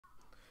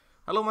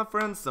Hello my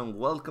friends and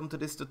welcome to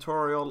this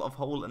tutorial of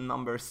hole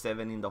number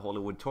 7 in the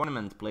Hollywood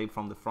tournament, played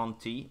from the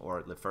front tee,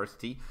 or the first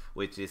tee,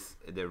 which is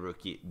the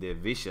rookie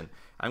division.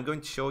 I'm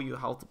going to show you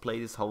how to play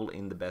this hole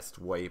in the best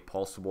way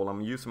possible. I'm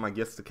using my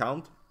guest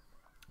account,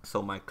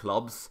 so my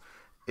clubs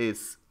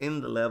is in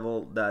the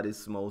level that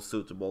is most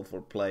suitable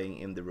for playing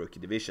in the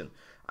rookie division.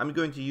 I'm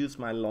going to use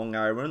my long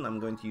iron. I'm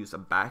going to use a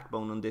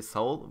backbone on this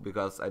hole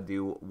because I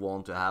do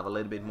want to have a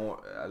little bit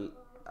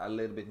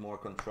more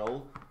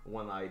control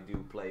when I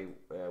do play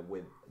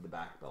with the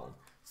backbone.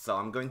 So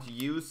I'm going to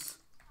use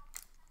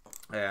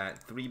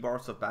 3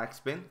 bars of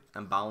backspin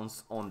and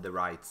bounce on the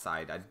right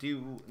side. I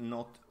do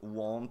not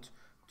want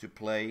to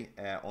play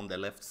on the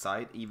left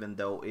side, even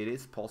though it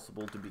is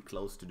possible to be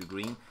close to the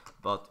green,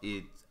 but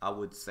I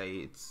would say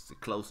it's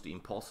close to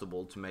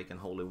impossible to make an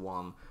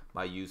hole-in-one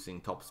by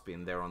using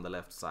topspin there on the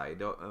left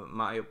side.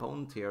 My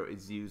opponent here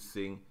is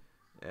using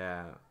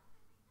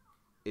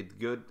it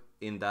good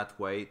in that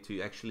way to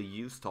actually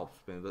use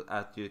topspin, but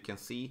as you can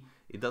see,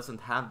 it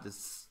doesn't have the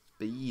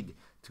speed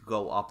to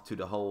go up to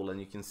the hole, and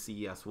you can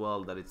see as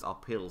well that it's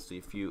uphill, so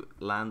if you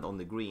land on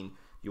the green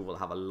you will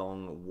have a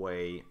long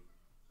way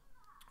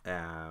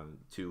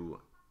to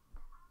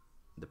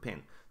the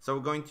pin. So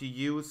we're going to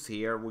use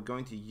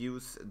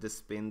the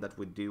spin that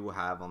we do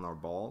have on our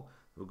ball.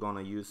 We're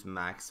gonna use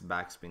max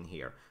backspin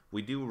here.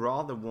 We do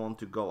rather want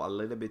to go a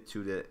little bit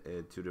to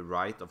the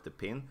right of the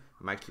pin.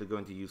 I'm actually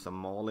going to use a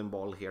mauling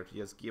ball here to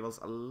just give us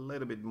a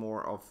little bit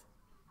more of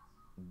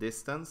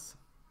distance.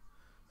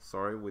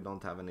 Sorry, we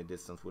don't have any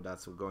distance with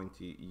that, so we're going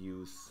to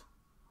use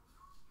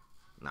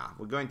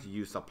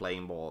a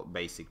plain ball,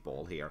 basic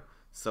ball here.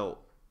 So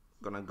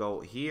I'm gonna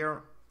go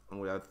here, and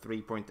we have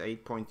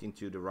 3.8 pointing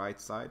to the right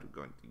side. We're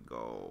going to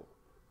go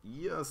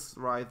just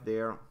right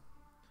there.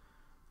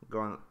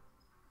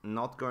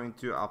 Not going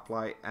to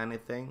apply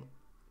anything,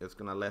 just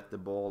gonna let the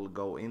ball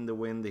go in the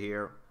wind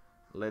here,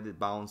 let it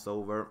bounce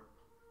over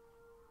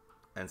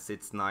and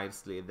sits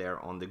nicely there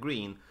on the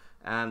green,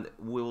 and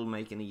we'll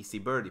make an easy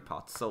birdie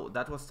putt. So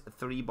that was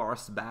 3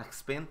 bars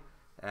backspin,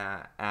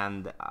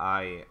 and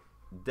I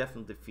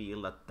definitely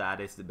feel that that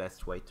is the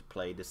best way to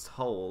play this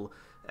hole.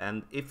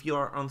 And if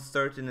you're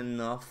uncertain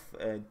enough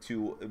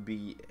to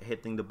be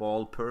hitting the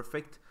ball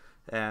perfect,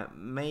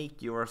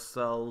 make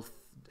yourself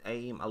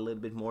aim a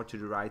little bit more to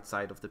the right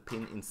side of the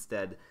pin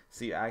instead,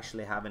 so you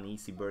actually have an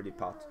easy birdie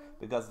putt,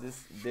 because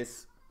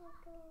this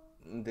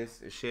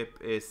ship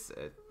is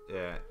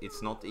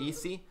it's not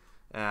easy,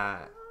 and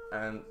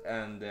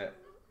the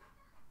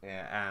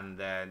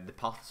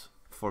putt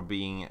for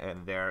being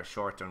there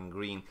short on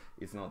green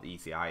is not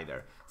easy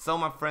either. So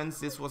my friends,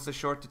 this was a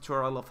short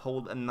tutorial of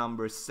hole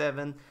number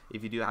 7.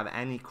 If you do have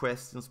any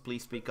questions,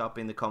 please speak up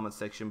in the comment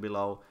section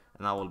below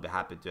and I will be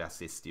happy to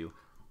assist you.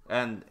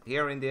 And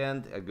here in the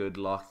end, a good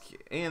luck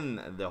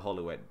in the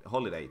Hollywood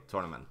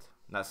tournament.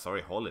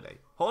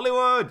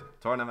 Hollywood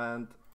tournament.